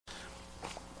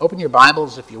Open your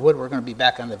Bibles, if you would. We're going to be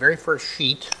back on the very first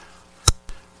sheet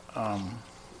that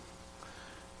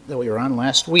we were on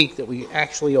last week, that we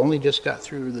actually only just got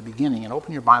through the beginning. And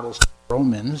open your Bibles to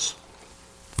Romans.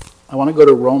 I want to go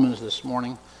to Romans this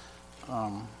morning.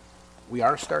 We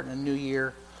are starting a new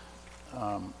year.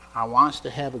 I want us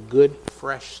to have a good,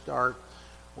 fresh start.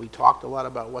 We talked a lot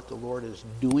about what the Lord is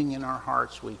doing in our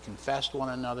hearts. We confessed one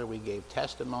another. We gave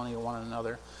testimony to one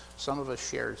another. Some of us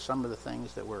shared some of the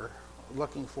things that we're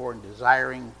looking for and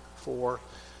desiring for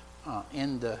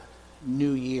in the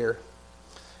new year.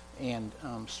 And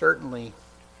certainly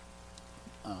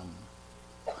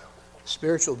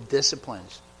spiritual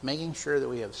disciplines, making sure that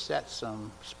we have set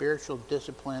some spiritual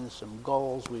disciplines, some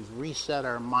goals. We've reset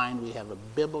our mind. We have a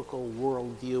biblical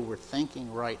worldview. We're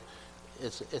thinking right.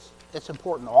 It's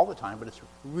important all the time, but it's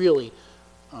really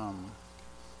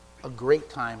a great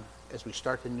time as we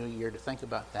start the new year to think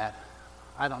about that.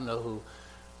 I don't know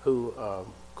who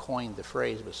coined the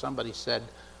phrase, but somebody said,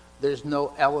 there's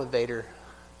no elevator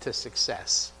to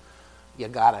success. You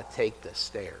gotta take the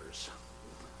stairs.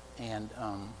 And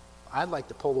I'd like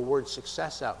to pull the word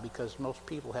success out because most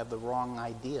people have the wrong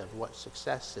idea of what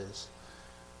success is.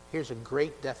 Here's a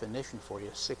great definition for you.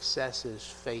 Success is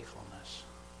faithfulness.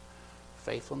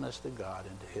 Faithfulness to God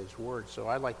and to His Word. So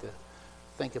I'd like to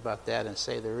think about that and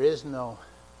say there is no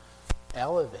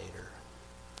elevator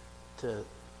to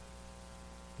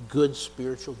good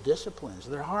spiritual disciplines.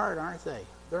 They're hard, aren't they?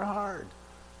 They're hard.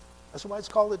 That's why it's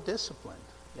called a discipline.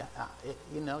 Yeah,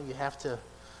 you have to,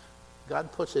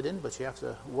 God puts it in, but you have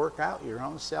to work out your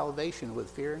own salvation with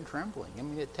fear and trembling. I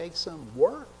mean, it takes some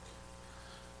work.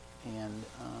 And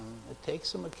it takes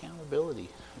some accountability.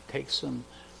 It takes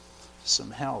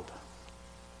some help.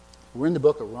 We're in the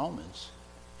book of Romans,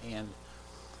 and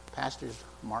Pastor's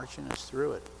marching us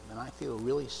through it. And I feel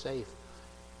really safe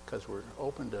because we're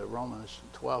open to Romans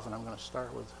 12, and I'm going to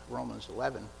start with Romans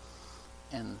 11.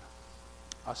 And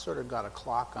I sort of got a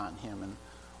clock on him, and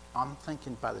I'm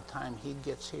thinking by the time he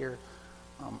gets here,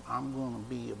 I'm going to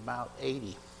be about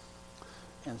 80.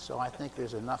 And so I think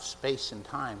there's enough space and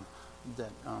time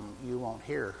that you won't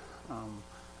hear.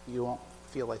 You won't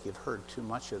feel like you've heard too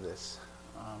much of this.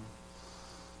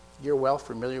 You're well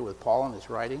familiar with Paul and his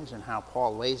writings and how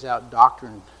Paul lays out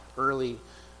doctrine early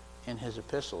in his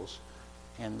epistles.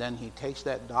 And then he takes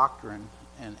that doctrine,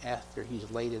 and after he's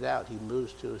laid it out, he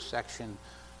moves to a section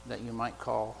that you might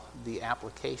call the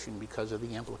application because of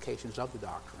the implications of the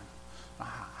doctrine.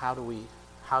 How do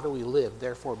we live?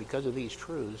 Therefore, because of these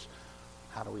truths,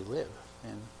 how do we live?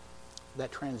 And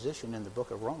that transition in the book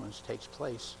of Romans takes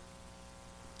place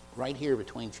right here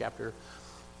between chapter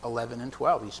 11 and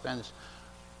 12. He spends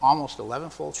almost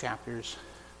 11 full chapters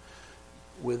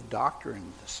with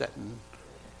doctrine, setting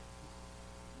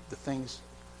the things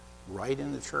right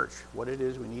in the church, what it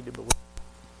is we need to believe.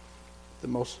 The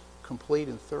most complete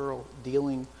and thorough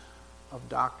dealing of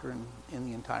doctrine in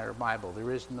the entire Bible.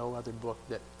 There is no other book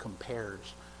that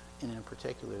compares, and in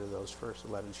particular to those first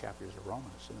 11 chapters of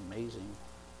Romans. An amazing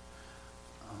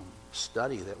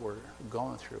study that we're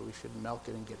going through. We should milk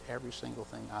it and get every single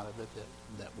thing out of it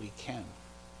that we can.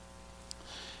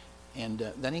 And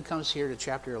then he comes here to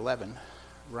chapter 11,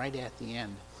 right at the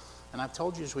end. And I've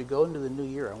told you as we go into the new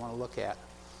year, I want to look at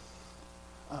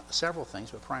several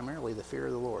things, but primarily the fear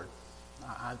of the Lord.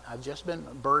 I've just been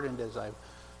burdened as I've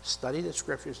studied the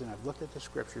Scriptures and I've looked at the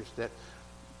Scriptures that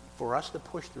for us to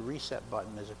push the reset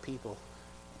button as a people,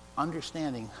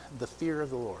 understanding the fear of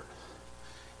the Lord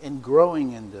and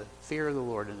growing in the fear of the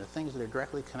Lord and the things that are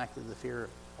directly connected to the fear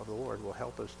of the Lord will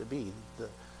help us to be the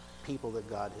people that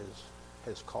God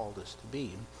has called us to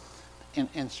be.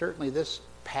 And certainly this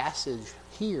passage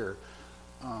here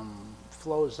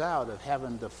flows out of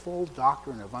having the full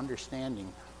doctrine of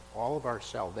understanding all of our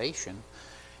salvation.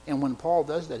 And when Paul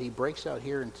does that, he breaks out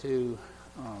here into,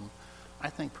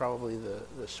 I think, probably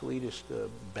the sweetest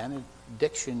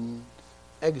benediction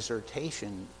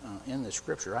exhortation in the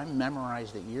Scripture. I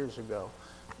memorized it years ago,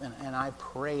 and I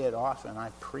pray it often.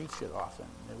 I preach it often.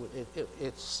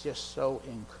 It's just so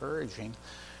encouraging.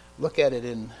 Look at it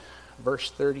in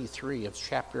verse 33 of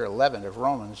chapter 11 of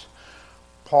Romans.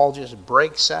 Paul just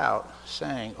breaks out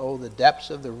saying, "Oh, the depths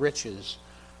of the riches,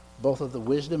 both of the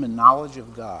wisdom and knowledge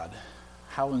of God.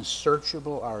 How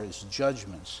unsearchable are His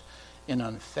judgments, and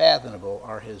unfathomable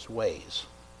are His ways.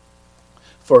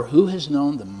 For who has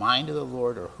known the mind of the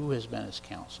Lord, or who has been His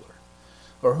counselor?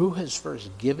 Or who has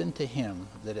first given to Him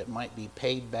that it might be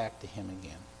paid back to Him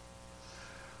again?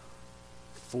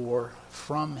 For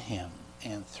from Him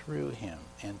and through Him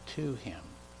and to Him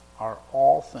are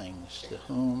all things, to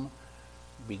whom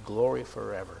be glory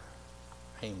forever.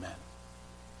 Amen."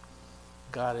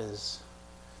 God is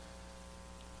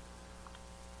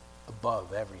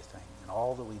above everything. And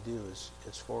all that we do is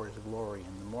for his glory.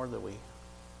 And the more that we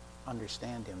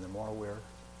understand him, the more we're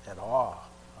at awe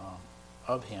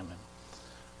of him. And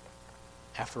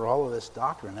after all of this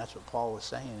doctrine, that's what Paul was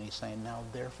saying. He's saying, now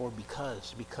therefore,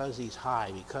 because he's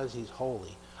high, because he's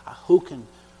holy,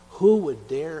 who would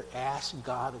dare ask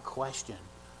God a question?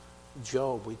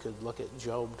 Job, we could look at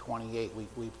Job 28.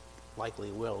 We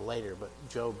likely will later, but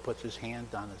Job puts his hand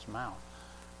on his mouth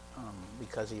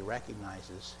because he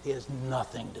recognizes he has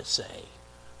nothing to say.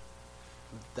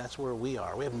 That's where we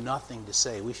are. We have nothing to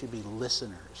say. We should be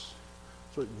listeners.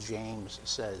 That's what James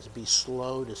says. Be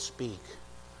slow to speak,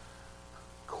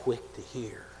 quick to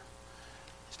hear.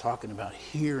 He's talking about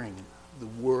hearing the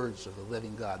words of the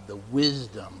living God, the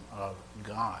wisdom of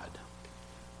God.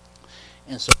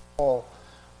 And so Paul,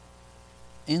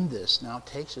 in this, now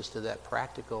takes us to that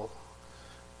practical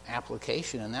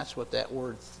application, and that's what that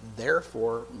word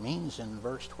therefore means in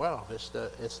verse 12.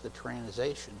 It's the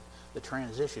transition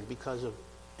because of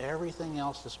everything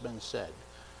else that's been said,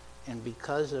 and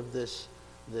because of this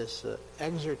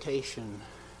exhortation,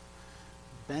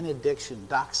 benediction,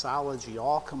 doxology,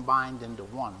 all combined into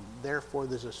one. Therefore,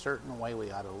 there's a certain way we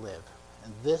ought to live,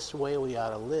 and this way we ought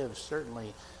to live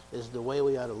certainly is the way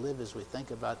we ought to live as we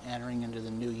think about entering into the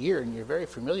new year. And you're very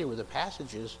familiar with the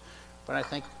passages, but I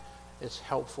think it's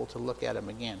helpful to look at them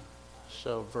again.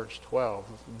 So verse 12,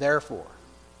 therefore,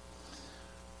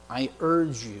 I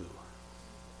urge you.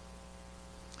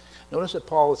 Notice that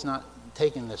Paul is not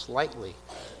taking this lightly.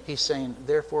 He's saying,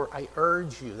 therefore, I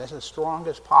urge you. That's the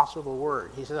strongest possible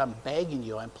word. He says, I'm begging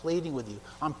you, I'm pleading with you,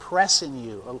 I'm pressing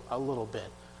you a little bit.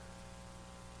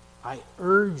 I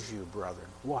urge you, brethren.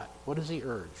 What? What does he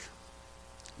urge?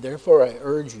 Therefore, I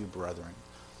urge you, brethren,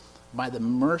 by the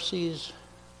mercies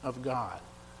of God.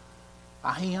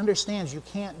 He understands you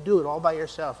can't do it all by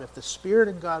yourself. If the Spirit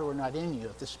of God were not in you,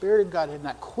 if the Spirit of God had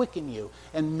not quickened you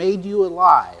and made you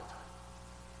alive,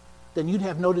 then you'd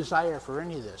have no desire for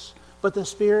any of this. But the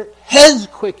Spirit has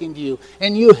quickened you,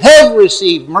 and you have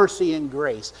received mercy and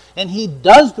grace, and he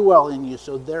does dwell in you,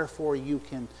 so therefore you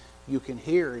can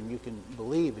hear, and you can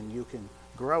believe, and you can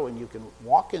grow, and you can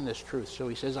walk in this truth. So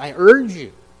he says, I urge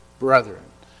you, brethren,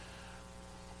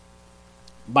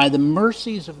 by the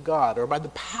mercies of God, or by the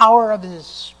power of his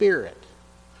Spirit,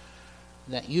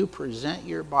 that you present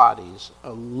your bodies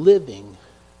a living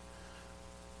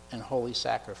and holy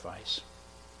sacrifice.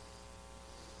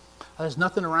 There's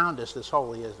nothing around us that's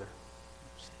holy, is there?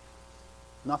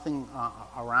 Nothing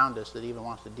around us that even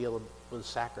wants to deal with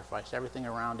sacrifice. Everything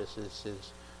around us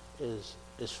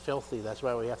is filthy. That's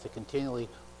why we have to continually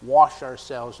wash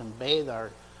ourselves and bathe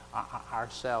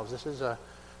ourselves.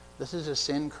 This is a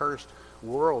sin-cursed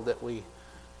world that we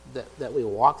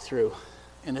walk through,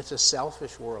 and it's a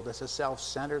selfish world. It's a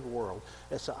self-centered world.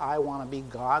 It's a I want to be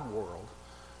God world.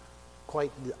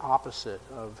 Quite the opposite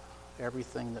of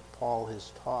everything that Paul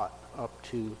has taught up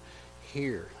to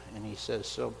here. And he says,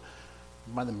 so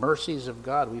by the mercies of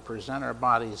God, we present our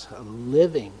bodies a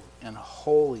living and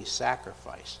holy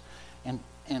sacrifice.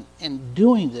 And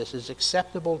doing this is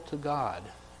acceptable to God.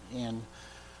 And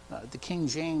the King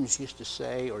James used to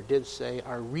say, or did say,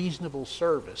 our reasonable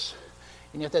service.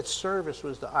 And yet that service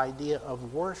was the idea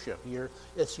of worship.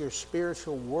 It's your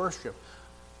spiritual worship.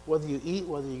 Whether you eat,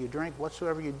 whether you drink,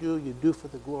 whatsoever you do for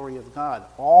the glory of God.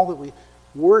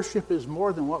 Worship is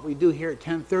more than what we do here at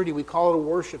 10:30. We call it a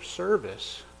worship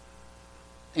service.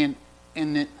 And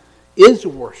it is a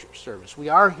worship service. We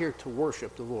are here to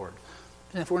worship the Lord.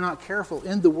 And if we're not careful,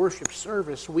 in the worship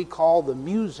service, we call the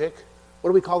music, what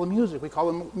do we call the music? We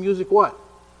call the music what?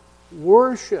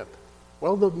 Worship.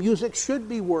 Well, the music should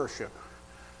be worship.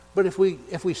 But if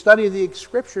we study the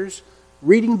scriptures,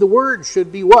 reading the word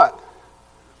should be what?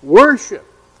 Worship.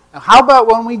 Now, how about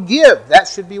when we give? That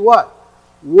should be what?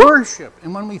 Worship.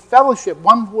 And when we fellowship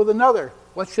one with another,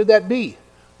 what should that be?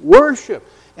 Worship.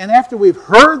 And after we've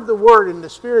heard the word and the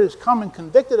Spirit has come and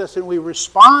convicted us and we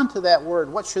respond to that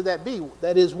word, what should that be?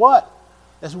 That is what?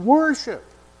 That's worship.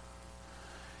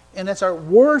 And it's our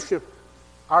worship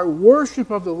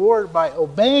of the Lord by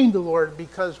obeying the Lord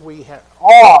because we have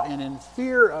awe and in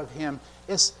fear of him.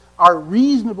 It's our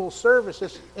reasonable service.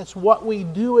 It's what we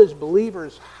do as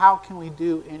believers. How can we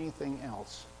do anything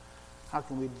else? How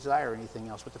can we desire anything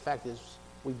else? But the fact is,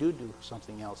 we do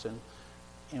something else. And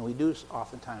we do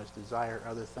oftentimes desire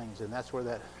other things. And that's where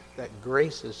that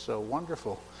grace is so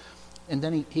wonderful. And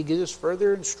then he gives us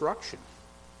further instruction.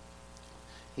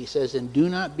 He says, and do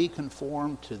not be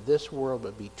conformed to this world,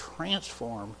 but be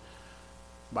transformed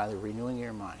by the renewing of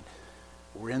your mind.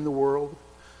 We're in the world.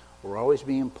 We're always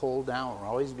being pulled down. We're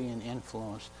always being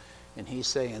influenced. And he's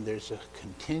saying there's a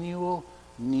continual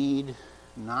need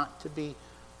not to be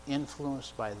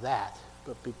influenced by that,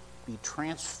 but to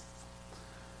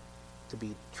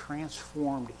be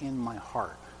transformed in my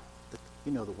heart.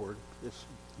 You know the word. It's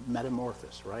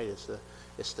metamorphosis, right? It's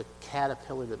the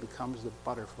caterpillar that becomes the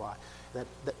butterfly.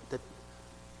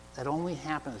 That only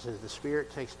happens as the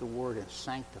Spirit takes the Word and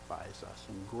sanctifies us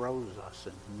and grows us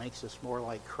and makes us more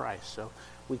like Christ. So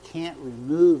we can't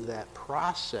remove that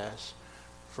process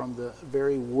from the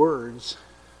very words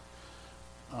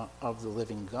of the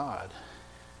living God.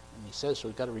 And he says, so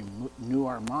we've got to renew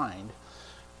our mind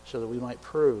so that we might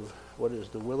prove what is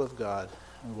the will of God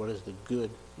and what is the good,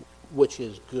 which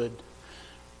is good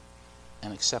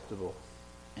and acceptable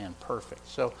and perfect.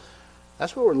 So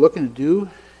that's what we're looking to do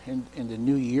in the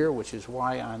new year, which is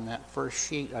why on that first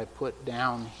sheet I put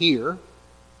down here,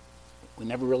 we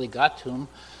never really got to them,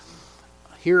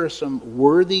 here are some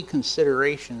worthy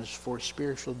considerations for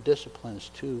spiritual disciplines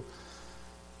to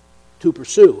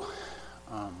pursue.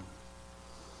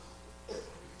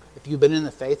 If you've been in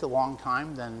the faith a long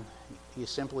time, then you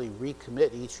simply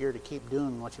recommit each year to keep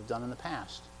doing what you've done in the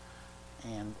past,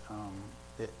 and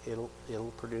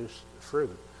it'll produce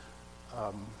fruit.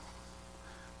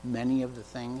 Many of the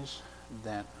things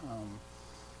that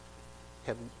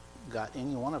have got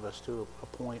any one of us to a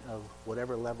point of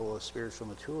whatever level of spiritual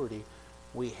maturity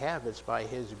we have, it's by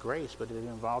His grace, but it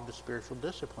involved a spiritual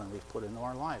discipline we've put into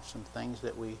our lives. Some things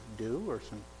that we do or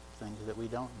some things that we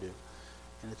don't do.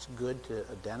 And it's good to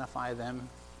identify them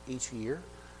each year,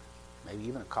 maybe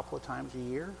even a couple of times a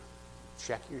year.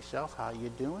 Check yourself, how you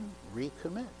doing?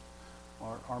 Recommit.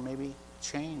 Or maybe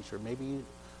change, or maybe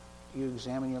you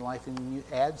examine your life and you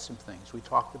add some things.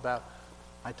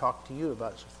 I talked to you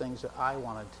about some things that I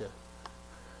wanted to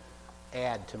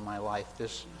add to my life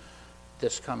this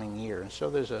coming year. And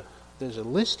so there's a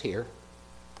list here,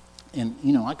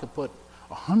 and I could put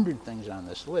 100 things on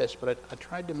this list, but I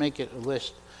tried to make it a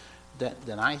list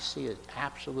that I see as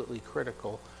absolutely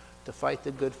critical to fight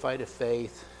the good fight of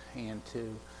faith and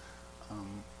to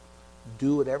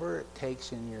do whatever it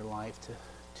takes in your life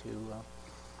to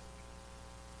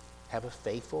have a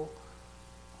faithful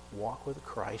walk with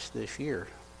Christ this year.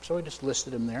 So I just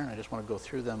listed them there, and I just want to go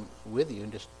through them with you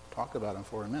and just talk about them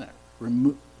for a minute.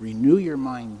 Renew your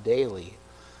mind daily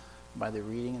by the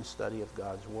reading and study of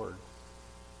God's Word.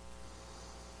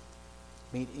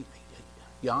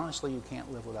 Honestly, you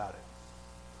can't live without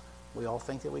it. We all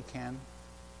think that we can,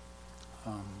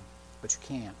 but you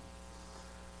can't.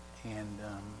 And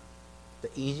the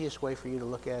easiest way for you to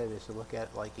look at it is to look at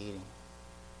it like eating.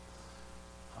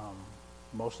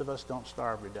 Most of us don't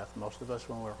starve to death. Most of us,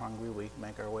 when we're hungry, we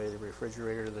make our way to the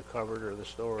refrigerator, to the cupboard, or the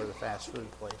store, or the fast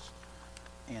food place.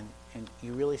 And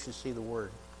you really should see the Word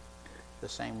the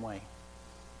same way.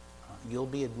 You'll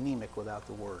be anemic without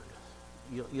the Word.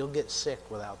 You'll get sick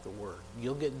without the Word.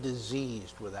 You'll get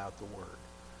diseased without the Word.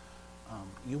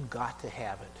 You've got to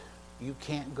have it. You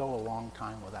can't go a long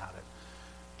time without it.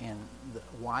 And the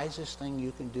wisest thing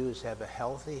you can do is have a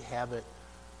healthy habit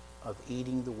of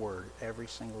eating the Word every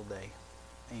single day.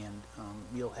 And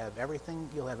you'll have every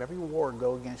war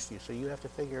go against you, so you have to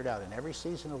figure it out. In every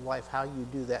season of life, how you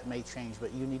do that may change,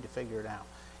 but you need to figure it out.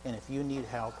 And if you need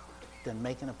help, then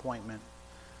make an appointment,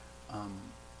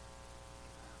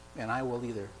 and I will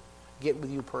either get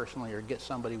with you personally or get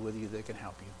somebody with you that can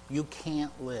help you. You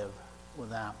can't live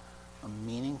without a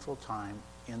meaningful time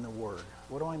in the Word.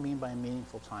 What do I mean by a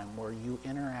meaningful time? Where you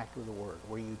interact with the Word,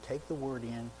 where you take the Word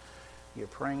in, you're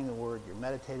praying the Word, you're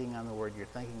meditating on the Word, you're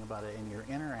thinking about it, and you're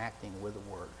interacting with the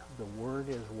Word. The Word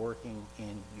is working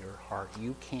in your heart.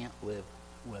 You can't live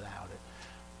without it.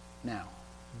 Now,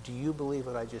 do you believe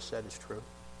what I just said is true?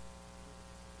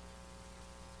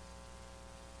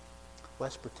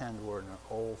 Let's pretend we're in an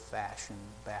old-fashioned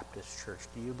Baptist church.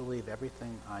 Do you believe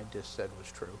everything I just said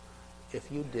was true? If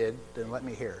you did, then let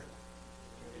me hear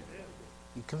it.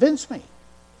 You convinced me.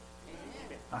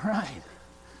 All right.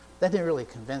 That didn't really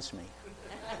convince me.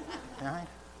 Right?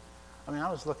 I mean, I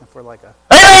was looking for like a,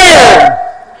 hey!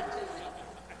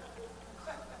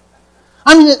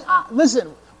 I mean,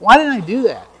 listen, why did I do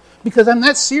that? Because I'm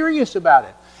that serious about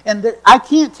it. And I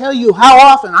can't tell you how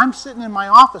often I'm sitting in my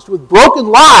office with broken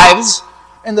lives,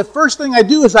 and the first thing I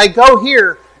do is I go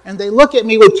here, and they look at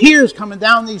me with tears coming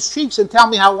down these cheeks and tell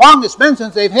me how long it's been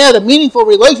since they've had a meaningful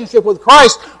relationship with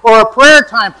Christ, or a prayer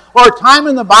time, or a time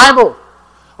in the Bible.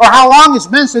 Or how long it's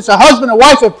been since a husband and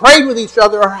wife have prayed with each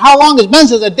other, or how long it's been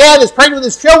since a dad has prayed with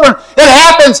his children. It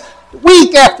happens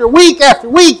week after week after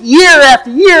week, year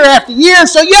after year after year.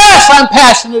 So yes, I'm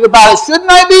passionate about it. Shouldn't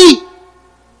I be?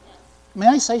 May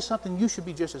I say something you should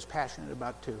be just as passionate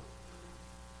about too?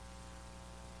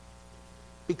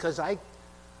 Because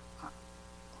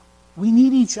we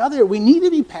need each other. We need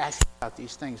to be passionate about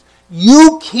these things.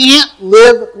 You can't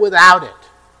live without it.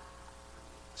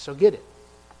 So get it.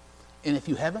 And if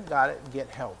you haven't got it, get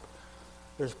help.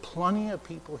 There's plenty of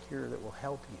people here that will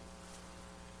help you.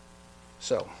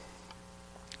 So,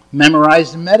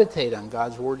 memorize and meditate on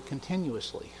God's Word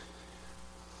continuously.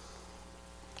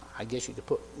 I guess you could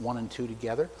put 1 and 2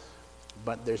 together,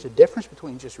 but there's a difference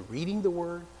between just reading the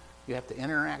Word. You have to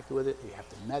interact with it. You have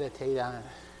to meditate on it.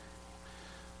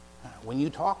 When you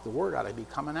talk, the Word ought to be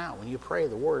coming out. When you pray,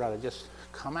 the Word ought to just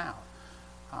come out.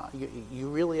 You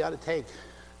really ought to take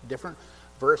different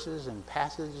verses and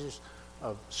passages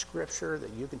of Scripture that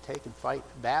you can take and fight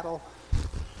battle.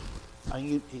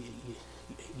 You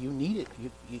need it.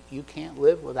 You can't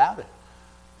live without it.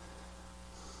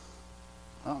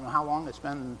 I don't know how long it's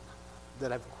been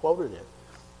that I've quoted it.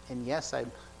 And yes,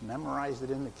 I've memorized it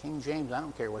in the King James. I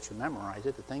don't care what you memorize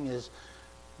it. The thing is,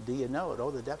 do you know it?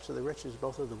 Oh, the depths of the riches,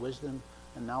 both of the wisdom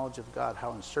and knowledge of God,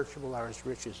 how unsearchable are his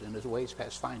riches and his ways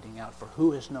past finding out. For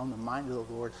who has known the mind of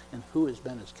the Lord, and who has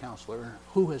been his counselor, and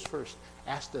who has first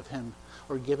asked of him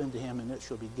or given to him, and it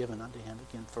shall be given unto him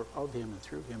again. For of him and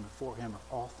through him and for him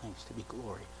are all things to be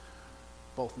glory,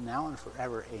 both now and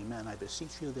forever. Amen. I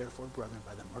beseech you, therefore, brethren,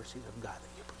 by the mercies of God,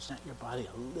 that you present your body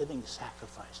a living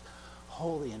sacrifice,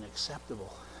 holy and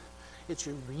acceptable. It's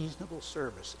your reasonable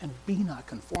service. And be not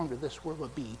conformed to this world,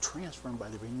 but be transformed by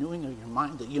the renewing of your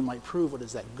mind, that you might prove what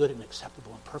is that good and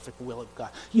acceptable and perfect will of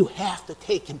God. You have to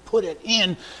take and put it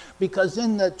in, because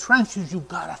in the trenches you've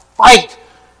got to fight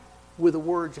with the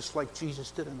Word, just like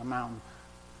Jesus did on the mountain.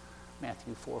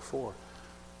 Matthew 4:4.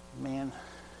 Man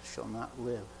shall not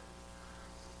live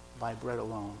by bread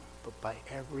alone, but by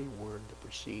every word that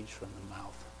proceeds from the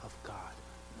mouth of God.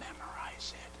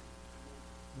 Memorize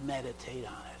it. Meditate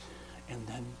on it. And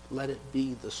then let it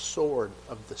be the sword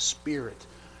of the Spirit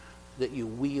that you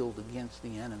wield against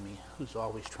the enemy who's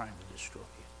always trying to destroy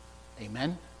you.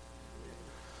 Amen?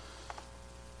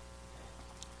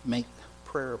 Make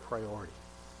prayer a priority.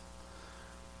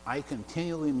 I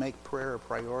continually make prayer a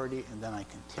priority, and then I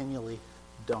continually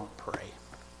don't pray.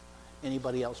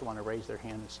 Anybody else want to raise their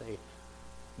hand and say,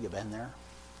 you've been there?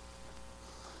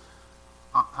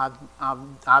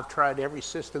 I've tried every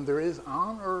system there is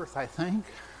on earth, I think.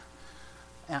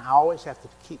 And I always have to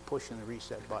keep pushing the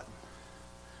reset button.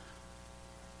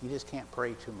 You just can't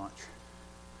pray too much.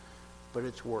 But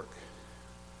it's work.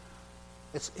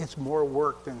 It's more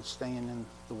work than staying in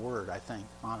the Word, I think,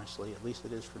 honestly. At least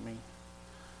it is for me.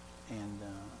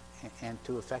 And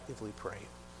to effectively pray.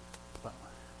 But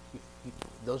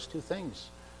those two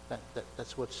things,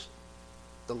 that's what's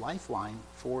the lifeline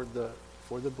for the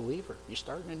believer. You're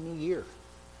starting a new year.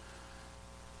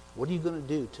 What are you going to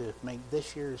do to make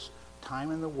this year's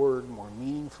time in the Word more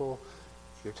meaningful,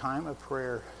 your time of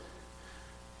prayer,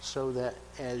 so that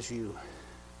as you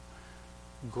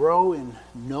grow in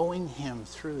knowing Him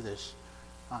through this,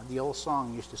 the old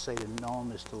song used to say, to know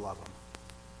Him is to love Him.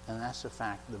 And that's the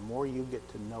fact. The more you get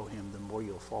to know Him, the more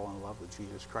you'll fall in love with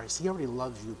Jesus Christ. He already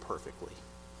loves you perfectly.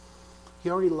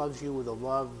 He already loves you with a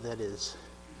love that is,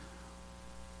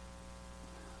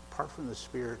 apart from the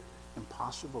Spirit,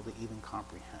 impossible to even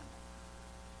comprehend.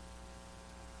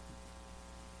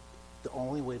 The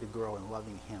only way to grow in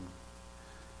loving Him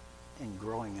and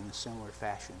growing in a similar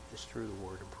fashion is through the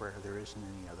Word and prayer. There isn't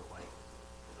any other way.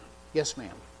 Yes,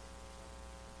 ma'am.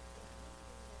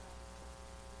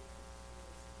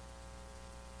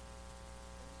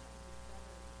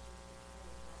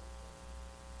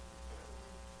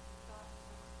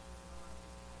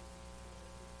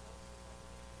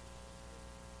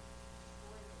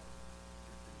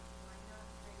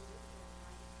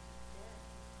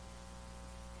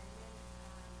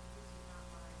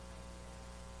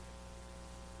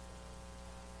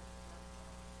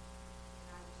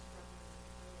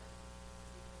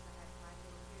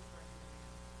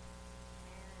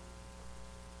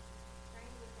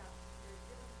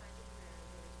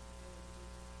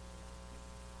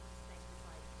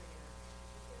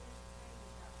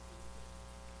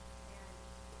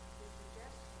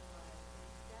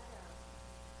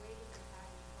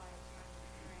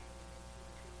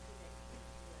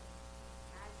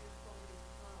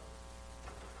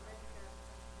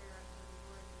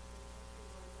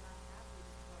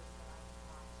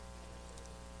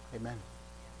 Amen.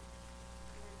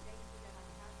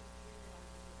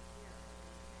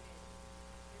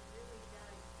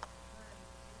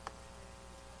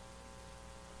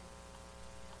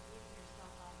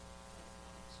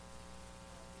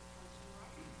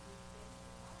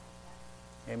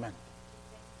 Amen.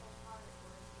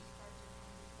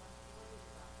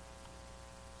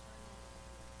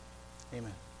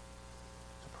 Amen.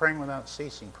 It's a praying without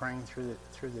ceasing, praying through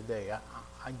the day.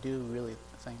 I do really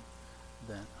think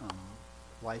that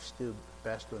life's do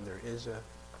best when there is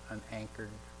an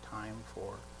anchored time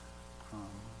for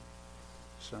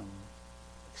some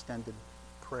extended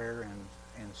prayer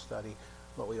and study.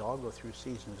 But we all go through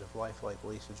seasons of life like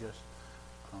Lisa just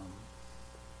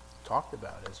talked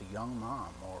about as a young mom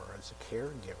or as a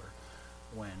caregiver,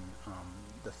 when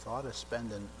the thought of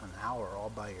spending an hour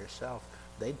all by yourself,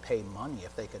 they'd pay money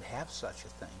if they could have such a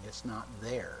thing. It's not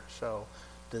there. So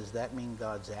does that mean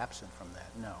God's absent from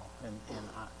that? No. And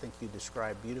I think you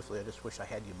described beautifully. I just wish I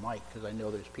had you mic, because I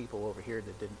know there's people over here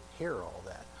that didn't hear all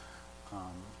that.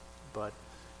 But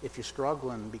if you're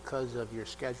struggling because of your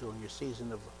schedule and your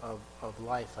season of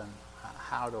life and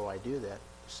how do I do that,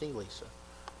 see Lisa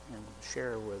and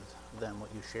share with them what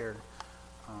you shared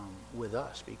with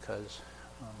us, because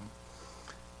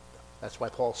that's why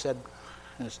Paul said,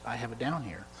 and I have it down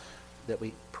here, that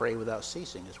we pray without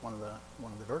ceasing is one of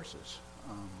the verses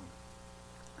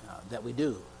that we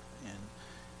do, and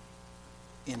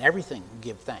in everything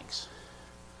give thanks,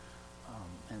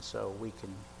 and so we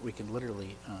can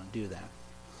literally do that.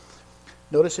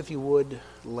 Notice, if you would,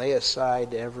 lay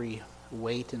aside every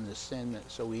weight and the sin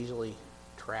that so easily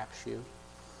traps you,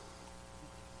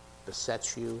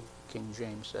 besets you. King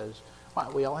James says,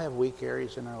 well, we all have weak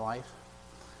areas in our life.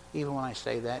 Even when I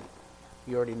say that,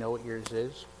 you already know what yours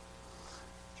is.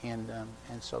 And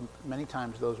so many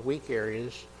times those weak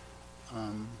areas,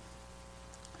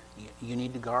 you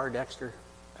need to guard extra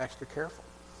careful.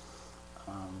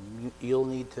 You'll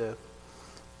need to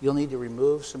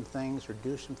remove some things or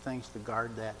do some things to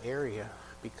guard that area,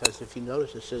 because if you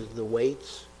notice, it says the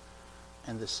weights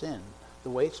and the sin. The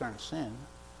weights aren't sin,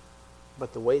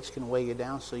 but the weights can weigh you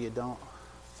down so you don't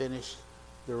finish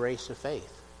the race of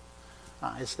faith.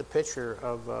 It's the picture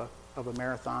of a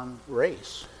marathon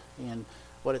race, and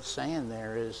what it's saying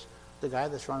there is the guy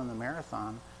that's running the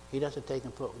marathon, he doesn't take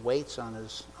and put weights on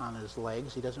his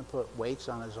legs. He doesn't put weights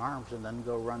on his arms and then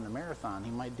go run the marathon. He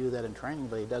might do that in training,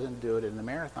 but he doesn't do it in the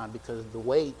marathon, because the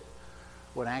weight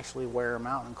would actually wear him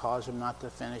out and cause him not to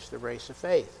finish the race of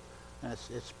faith. And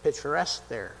it's picturesque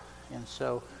there. And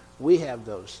so we have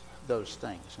those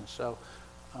things. And so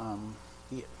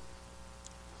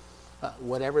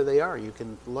whatever they are, you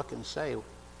can look and say,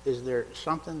 is there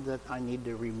something that I need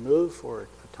to remove for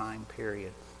a time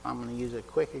period? I'm going to use a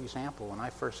quick example. When I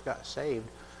first got saved,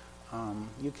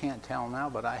 you can't tell now,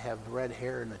 but I have red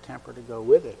hair and a temper to go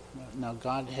with it. Now,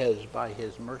 God has, by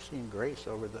his mercy and grace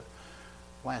over the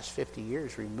last 50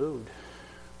 years, removed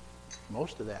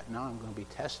most of that. Now I'm going to be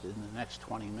tested in the next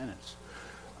 20 minutes.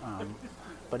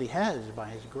 But he has, by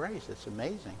his grace. It's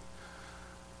amazing.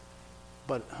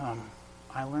 But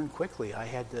I learned quickly I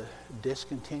had to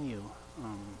discontinue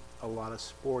a lot of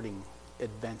sporting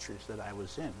adventures that I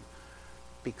was in,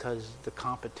 because the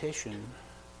competition,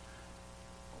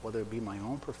 whether it be my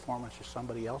own performance or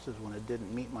somebody else's, when it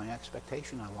didn't meet my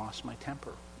expectation, I lost my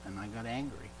temper and I got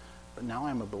angry. But now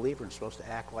I'm a believer and supposed to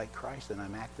act like Christ, and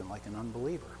I'm acting like an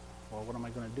unbeliever. Well, what am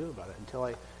I going to do about it? Until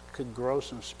I could grow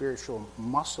some spiritual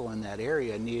muscle in that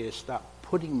area, I needed to stop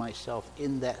putting myself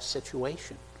in that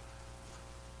situation.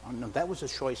 That was a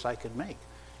choice I could make.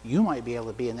 You might be able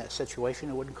to be in that situation.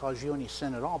 It wouldn't cause you any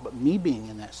sin at all. But me being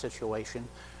in that situation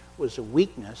was a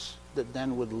weakness that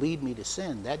then would lead me to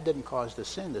sin. That didn't cause the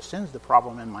sin. The sin's the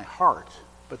problem in my heart.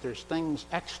 But there's things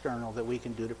external that we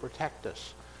can do to protect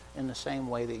us. In the same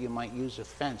way that you might use a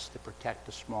fence to protect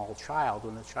a small child.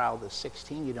 When the child is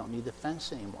 16, you don't need the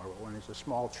fence anymore. But when it's a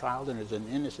small child and there's an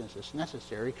innocence that's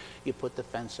necessary, you put the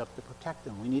fence up to protect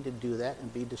them. We need to do that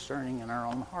and be discerning in our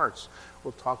own hearts.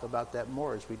 We'll talk about that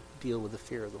more as we deal with the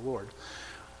fear of the Lord.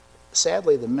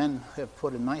 Sadly, the men have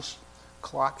put a nice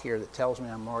clock here that tells me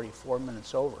I'm already 4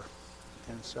 minutes over.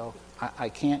 And so I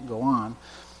can't go on.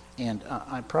 And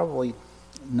I'm probably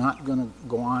not going to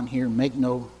go on here. Make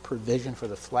no provision for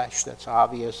the flesh. That's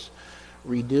obvious.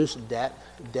 Reduce debt.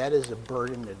 Debt is a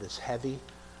burden that is heavy.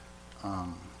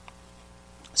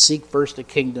 Seek first the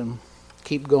kingdom.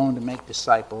 Keep going to make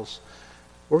disciples.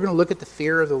 We're going to look at the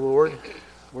fear of the Lord.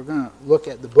 We're going to look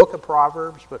at the book of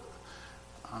Proverbs, but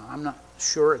I'm not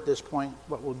sure at this point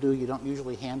what we'll do. You don't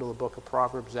usually handle the book of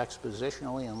Proverbs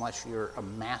expositionally unless you're a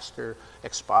master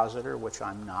expositor, which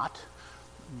I'm not.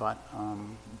 But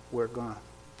we're going to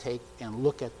take and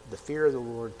look at the fear of the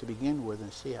Lord to begin with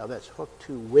and see how that's hooked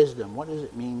to wisdom. What does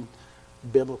it mean,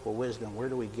 biblical wisdom? Where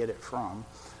do we get it from?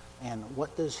 And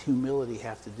what does humility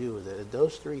have to do with it?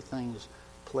 Those three things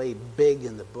play big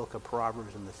in the book of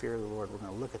Proverbs and the fear of the Lord. We're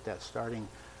going to look at that starting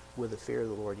with the fear of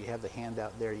the Lord. You have the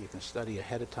handout there. You can study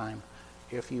ahead of time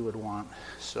if you would want.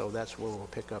 So that's where we'll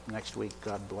pick up next week.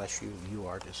 God bless you. You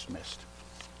are dismissed.